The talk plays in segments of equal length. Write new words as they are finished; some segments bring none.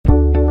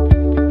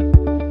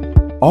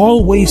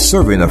always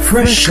serving a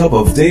fresh cup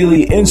of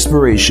daily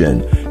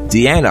inspiration,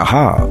 Deanna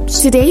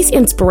Hobbs. Today's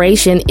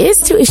inspiration is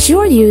to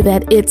assure you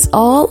that it's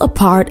all a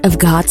part of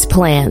God's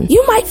plan.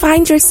 You might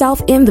find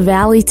yourself in the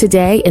valley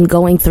today and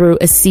going through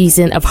a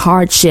season of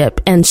hardship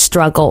and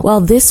struggle.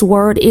 Well, this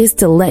word is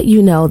to let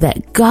you know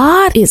that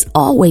God is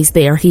always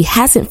there. He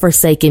hasn't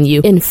forsaken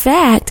you. In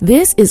fact,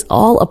 this is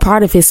all a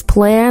part of His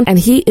plan, and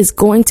He is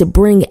going to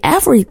bring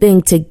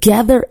everything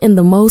together in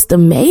the most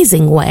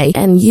amazing way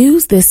and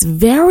use this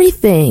very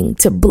thing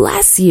to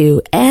bless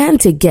you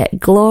and to get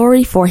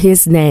glory for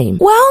His name.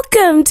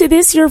 Welcome to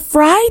this, your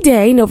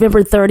Friday,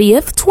 November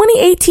 30th,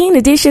 2018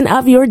 edition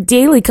of your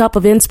Daily Cup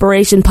of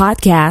Inspiration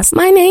podcast.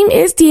 My name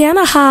is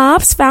Deanna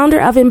Hobbs,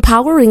 founder of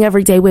Empowering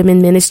Everyday Women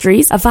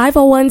Ministries, a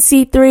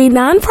 501c3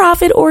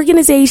 nonprofit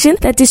organization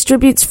that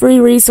distributes free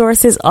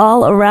resources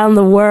all around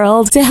the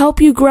world to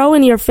help you grow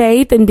in your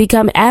faith and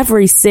become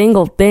every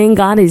single thing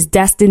God has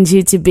destined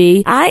you to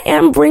be. I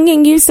am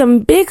bringing you some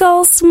big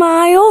old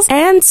smiles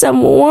and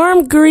some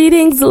warm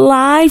greetings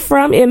live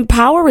from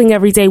Empowering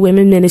Everyday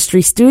Women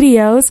Ministry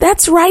Studios.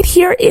 That's right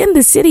here in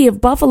the city of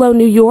Buffalo,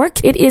 New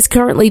York. It is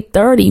currently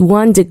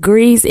 31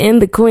 degrees in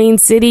the Queen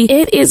City.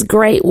 It is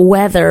great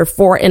weather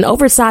for an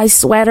oversized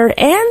sweater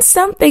and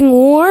something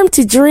warm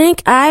to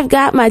drink. I've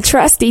got my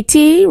trusty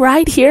tea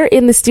right here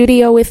in the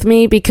studio with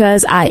me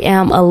because I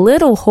am a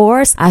little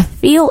hoarse. I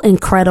feel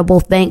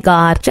incredible, thank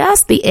God.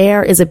 Just the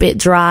air is a bit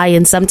dry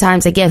and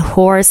sometimes I get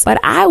hoarse,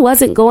 but I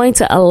wasn't going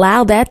to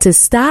allow that to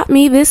stop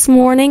me this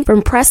morning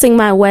from pressing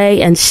my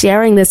way and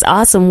sharing this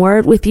awesome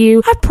word with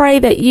you. I pray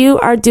that you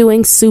are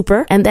doing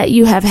super and that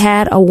you have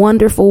had a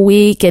wonderful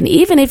week. And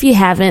even if you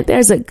haven't,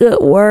 there's a good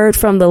word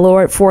from the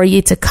Lord for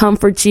you to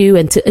comfort you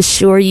and to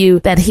assure you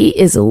that He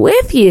is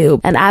with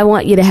you. And I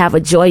want you to have a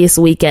joyous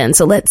weekend.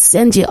 So let's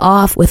send you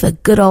off with a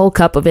good old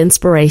cup of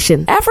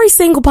inspiration. Every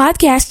single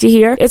podcast you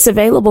hear, it's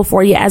available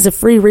for you as a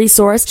free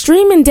resource.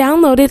 Stream and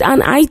download it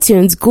on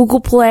iTunes, Google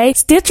Play,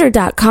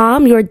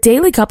 Stitcher.com,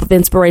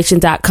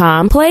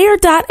 yourdailycupofinspiration.com,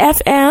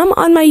 Player.fm,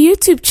 on my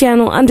YouTube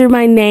channel under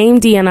my name,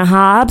 Deanna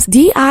Hobbs,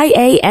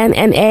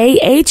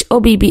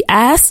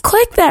 DIANNAHOBBS.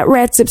 Click that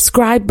red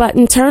subscribe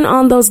button, turn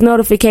on those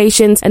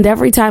notifications, and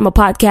every time a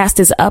podcast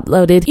is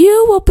uploaded,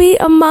 you will be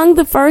among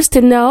the first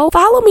to know.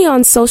 Follow me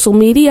on social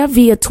media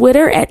via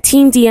Twitter at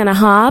Team Deanna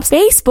Hobbs,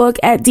 Facebook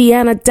at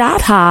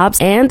Deanna.Hobbs,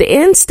 and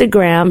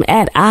Instagram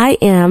at I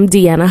am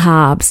Deanna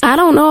Hobbs. I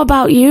don't know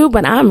about you,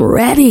 but I'm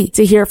ready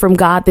to hear from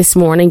God this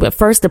morning. But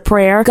first, a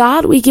prayer.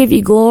 God, we give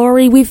you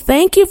glory. We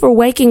thank you for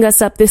waking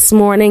us up this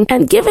morning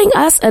and giving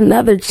us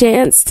another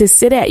chance to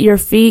sit at your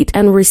feet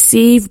and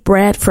receive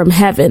bread from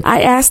heaven.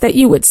 I ask that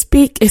you would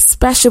speak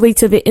especially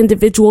to the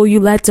individual you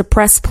led to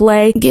press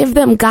play. Give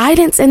them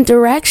guidance and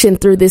direction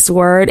through this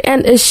word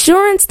and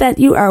assurance that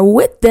you are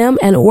with them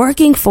and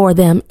working for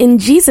them. In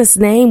Jesus'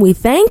 name, we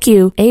thank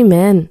you.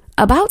 Amen.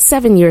 About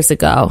 7 years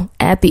ago,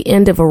 at the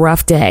end of a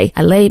rough day,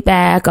 I laid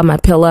back on my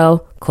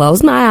pillow,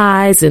 closed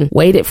my eyes, and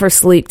waited for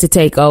sleep to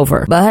take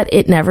over. But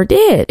it never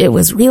did. It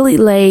was really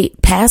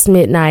late, past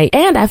midnight,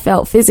 and I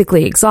felt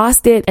physically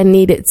exhausted and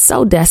needed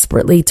so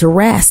desperately to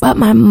rest. But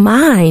my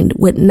mind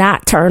would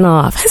not turn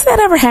off. Has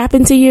that ever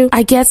happened to you?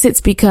 I guess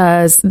it's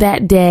because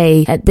that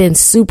day had been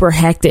super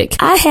hectic.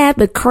 I had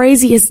the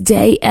craziest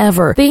day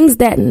ever. Things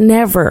that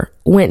never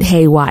went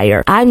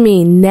haywire. I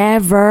mean,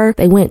 never.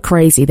 They went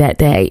crazy that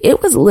day.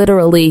 It was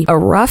literally a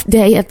rough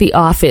day at the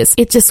office.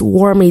 It just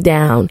wore me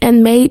down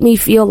and made me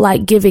feel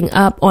like giving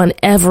up on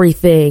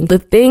everything. The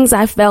things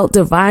I felt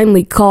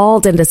divinely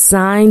called and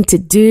assigned to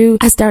do,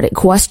 I started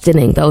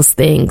questioning those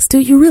things. Do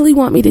you really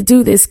want me to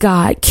do this,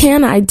 God?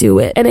 Can I do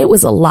it? And it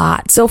was a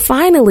lot. So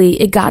finally,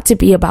 it got to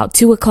be about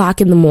 2:00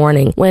 in the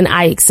morning when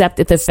I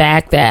accepted the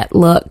fact that,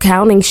 look,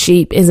 counting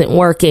sheep isn't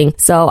working.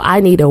 So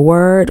I need a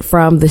word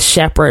from the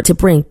shepherd to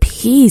bring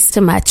peace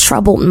to my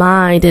troubled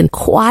mind and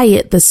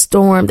quiet the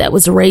storm that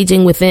was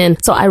raging within.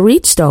 So I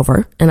reached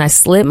over and I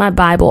slid my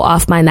Bible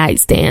off my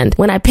nightstand.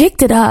 When I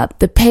picked it up,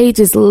 the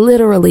pages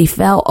literally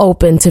fell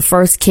open to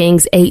 1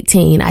 Kings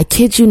 18. I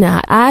kid you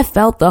not. I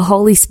felt the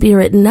Holy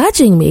Spirit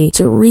nudging me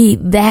to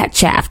read that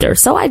chapter.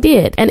 So I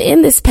did. And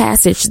in this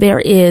passage, there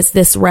is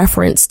this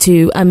reference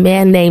to a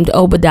man named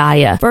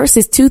Obadiah.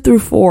 Verses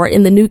 2-4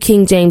 in the New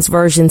King James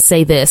Version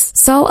say this.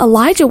 So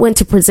Elijah went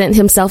to present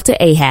himself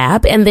to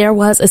Ahab, and there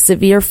was a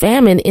severe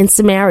famine in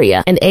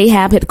Samaria, and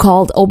Ahab had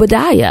called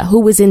Obadiah, who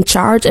was in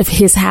charge of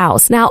his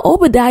house. Now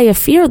Obadiah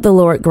feared the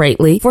Lord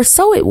greatly, for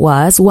so it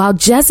was, while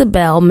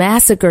Jezebel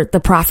massacred the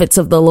prophets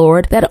of the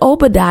Lord, that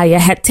Obadiah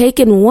had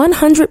taken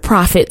 100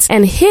 prophets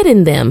and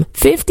hidden them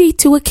 50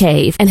 to a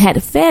cave and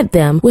had fed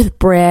them with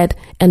bread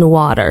and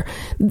water.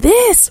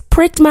 This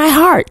pricked my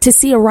heart to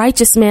see a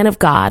righteous man of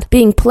God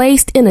being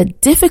placed in a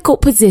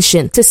difficult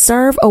position to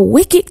serve a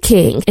wicked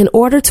king in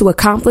order to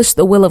accomplish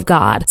the will of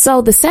God.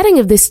 So the setting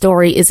of this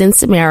story is in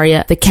Samaria,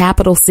 Samaria, the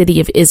capital city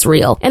of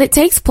Israel. And it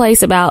takes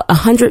place about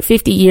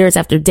 150 years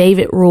after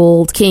David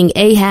ruled. King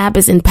Ahab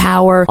is in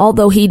power.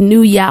 Although he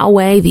knew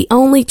Yahweh, the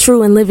only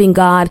true and living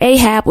God,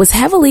 Ahab was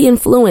heavily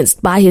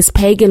influenced by his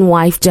pagan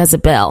wife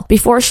Jezebel.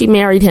 Before she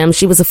married him,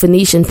 she was a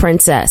Phoenician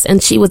princess,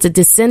 and she was a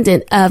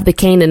descendant of the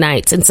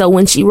Canaanites. And so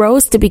when she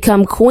rose to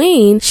become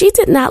queen, she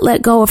did not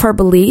let go of her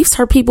beliefs.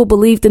 Her people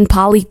believed in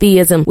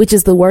polytheism, which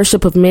is the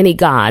worship of many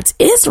gods.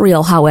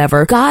 Israel,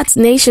 however, God's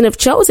nation of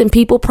chosen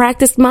people,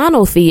 practiced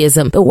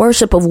monotheism, the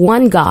worship of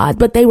one God,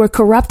 but they were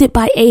corrupted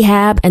by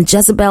Ahab and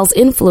Jezebel's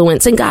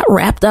influence and got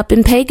wrapped up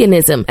in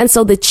paganism. And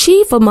so the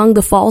chief among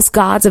the false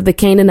gods of the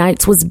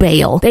Canaanites was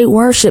Baal. They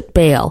worshiped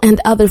Baal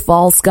and other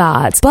false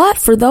gods. But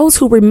for those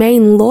who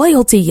remained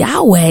loyal to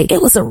Yahweh,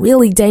 it was a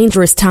really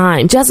dangerous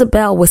time.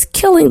 Jezebel was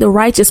killing the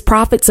righteous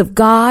prophets of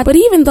God, but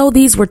even though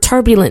these were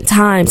turbulent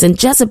times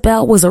and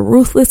Jezebel was a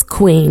ruthless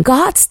queen,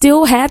 God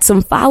still had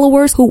some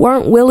followers who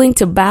weren't willing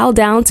to bow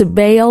down to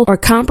Baal or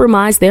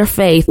compromise their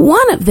faith.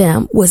 One of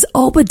them was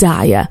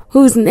Obadiah,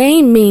 whose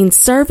name means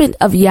servant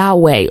of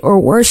Yahweh or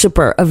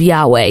worshiper of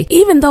Yahweh.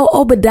 Even though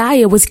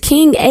Obadiah was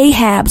King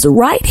Ahab's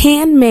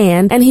right-hand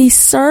man and he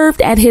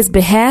served at his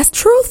behest,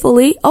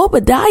 truthfully,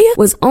 Obadiah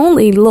was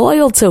only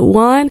loyal to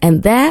one,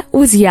 and that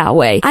was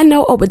Yahweh. I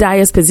know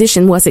Obadiah's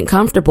position wasn't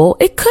comfortable.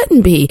 It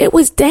couldn't be. It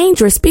was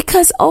dangerous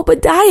because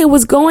Obadiah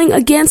was going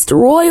against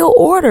royal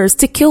orders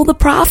to kill the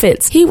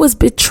prophets. He was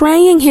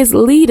betraying his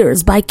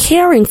leaders by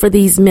caring for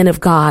these men of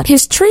God.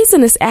 His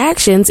treasonous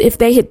actions, if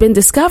they had been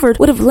discovered,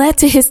 would have led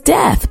to his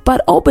death.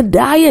 But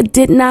Obadiah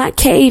did not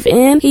cave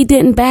in. He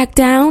didn't back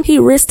down. He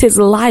risked his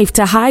life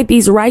to hide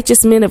these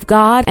righteous men of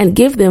God and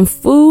give them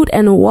food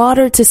and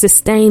water to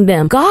sustain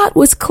them. God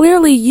was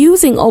clearly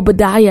using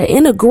Obadiah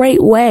in a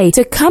great way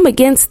to come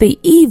against the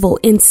evil,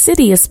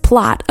 insidious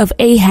plot of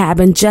Ahab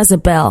and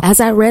Jezebel. As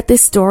I read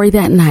this story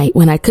that night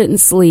when I couldn't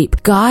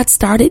sleep, God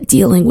started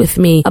dealing with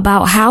me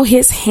about how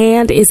his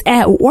hand is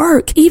at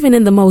work, even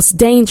in the most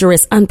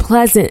dangerous,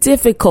 unpleasant,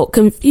 difficult,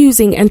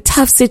 confusing, and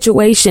tough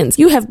situations.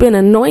 You have been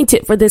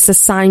anointed for this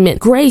assignment,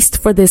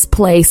 graced for this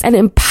place, and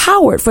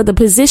empowered for the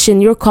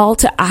position you're called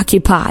to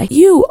occupy.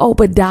 You,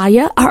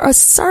 Obadiah, are a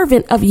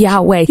servant of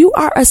Yahweh. You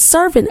are a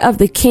servant of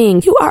the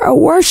King. You are a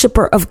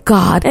worshiper of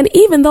God. And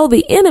even though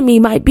the enemy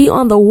might be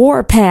on the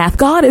war path,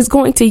 God is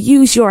going to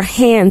use your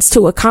hands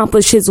to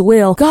accomplish his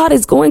will. God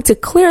is going to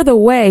clear the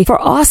way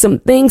for awesome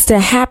things to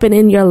happen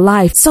in your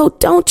life. So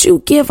don't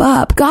you give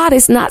up. God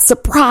is not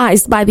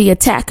surprised by the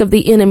attack of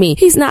the enemy.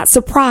 He's not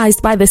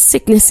surprised by the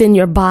sickness in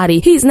your body.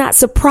 He's not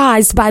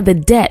surprised by the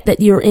debt that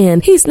you're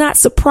in. He's not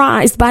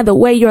surprised by the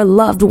way your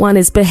loved one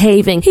is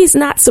behaving. He's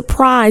not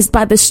surprised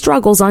by the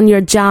struggles on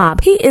your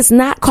job. He is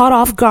not caught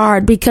off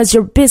guard because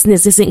your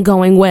business isn't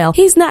going well.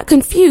 He's not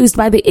confused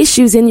by the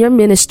issues in your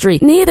ministry.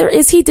 Neither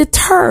is he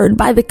deterred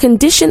by the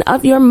condition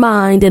of your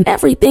mind and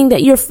everything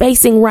that you're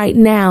facing right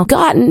now.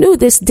 God knew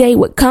this day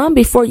would come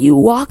before you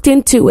walked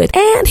into it.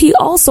 And he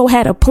also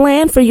had a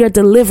plan for your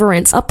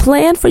deliverance, a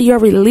plan for your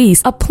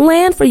release, a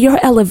plan for your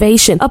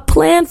elevation, a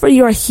plan for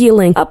your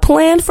healing, a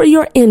plan for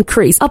your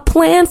increase, a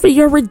plan for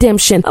your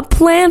redemption, a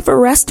plan for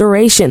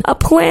restoration, a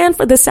plan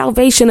for the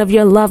salvation of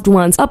your loved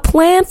ones, a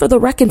plan for the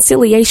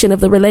reconciliation of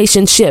the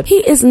relationship.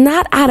 He is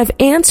not out of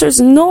answers,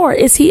 nor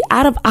is he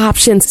out of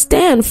options.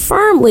 Stand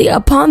firmly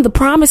upon the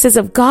promises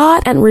of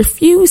God and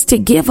refuse to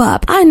give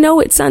up. I know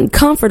it's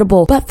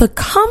uncomfortable, but the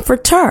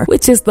Comforter,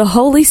 which is the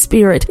Holy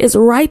Spirit, is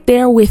right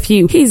there with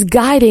you. He's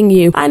guiding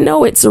you. I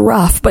know it's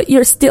rough, but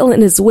you're still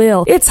in his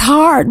will. It's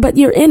hard, but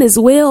you're in his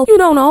will. You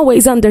don't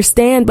always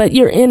understand, but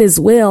you're in his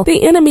will.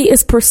 The enemy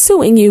is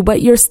pursuing you,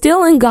 but you're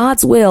still in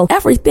God's will.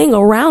 Everything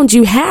around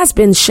you has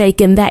been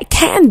shaken that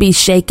can be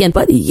shaken,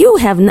 but you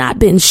have not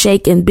been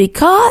shaken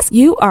because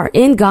you are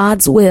in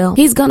God's will.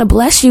 He's going to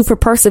bless you for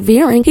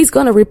persevering. He's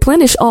going to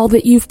replenish all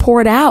that you've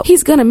poured out.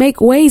 He's going to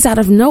make ways out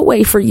of no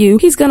way for you.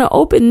 He's going to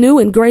open new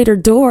and greater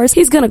doors.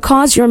 He's going to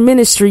cause your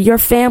ministry, your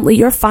family,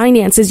 your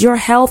finances, your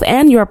health,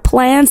 and your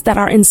plans that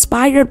are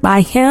inspired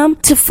by him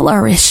to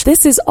flourish.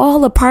 This is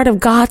all a part of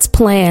God's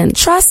plan.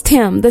 Trust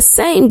him, the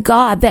same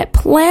God that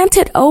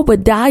planted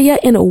Obadiah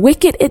in a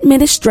wicked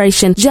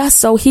administration just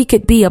so he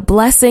could be a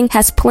blessing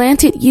has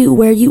planted you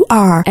where you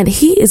are, and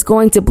he is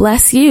going to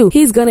bless you.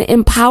 He's going to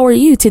empower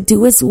you to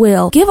do his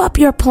will. Give up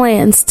your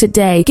plans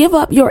today. Give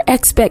up your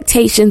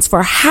expectations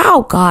for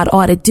how God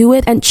ought to do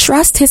it and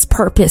trust his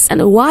purpose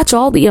and watch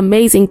all the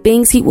amazing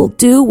things he will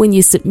do when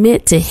you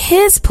submit to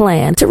his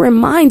plan. To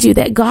remind you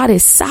that God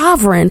is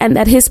sovereign and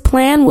that his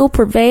plan will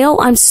prevail,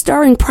 I'm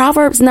stirring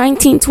Proverbs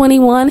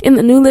 19:21 in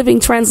the New Living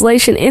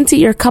Translation into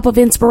your cup of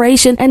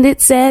inspiration, and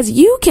it says,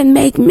 you can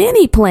make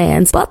many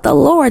plans, but the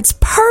Lord's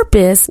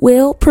purpose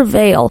will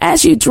prevail.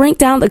 As you drink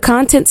down the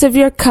contents of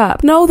your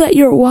cup, know that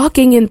you're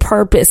walking in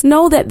purpose.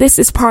 Know that this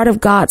is part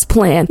of God's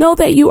plan. Know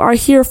that you are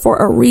here for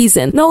a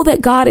reason. Know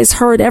that God has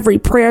heard every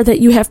prayer that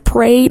you have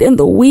prayed in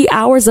the wee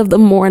hours of the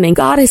morning.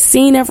 God has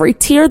seen every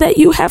tear that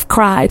you have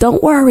cried.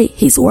 Don't worry.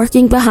 He's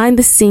working behind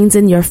the scenes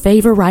in your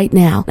favor right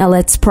now. Now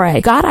let's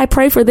pray. God, I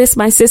pray for this,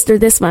 my sister,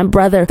 this, my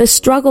brother. The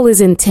struggle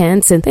is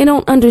intense and they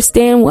don't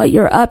understand what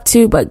you're up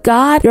to, but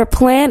God, your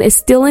plan is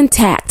still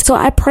intact. So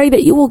I pray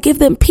that you will give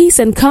them peace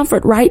and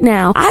comfort right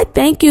now. I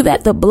thank you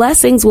that the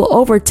blessings will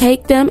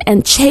overtake them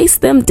and chase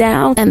them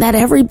down, and that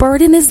every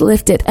burden is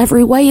lifted,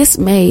 every way is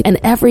made, and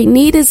every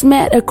need is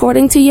met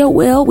according to your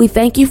will. We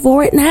thank you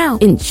for it now.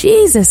 In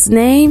Jesus'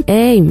 name,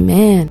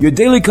 amen. Your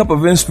Daily Cup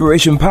of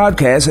Inspiration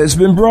podcast has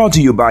been brought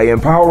to you by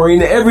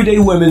Empowering Everyday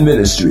Women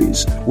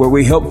Ministries, where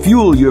we help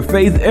fuel your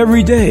faith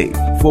every day.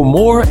 For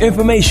more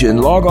information,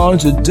 log on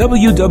to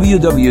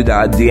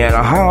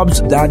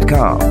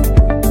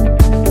www.deannahobbs.com.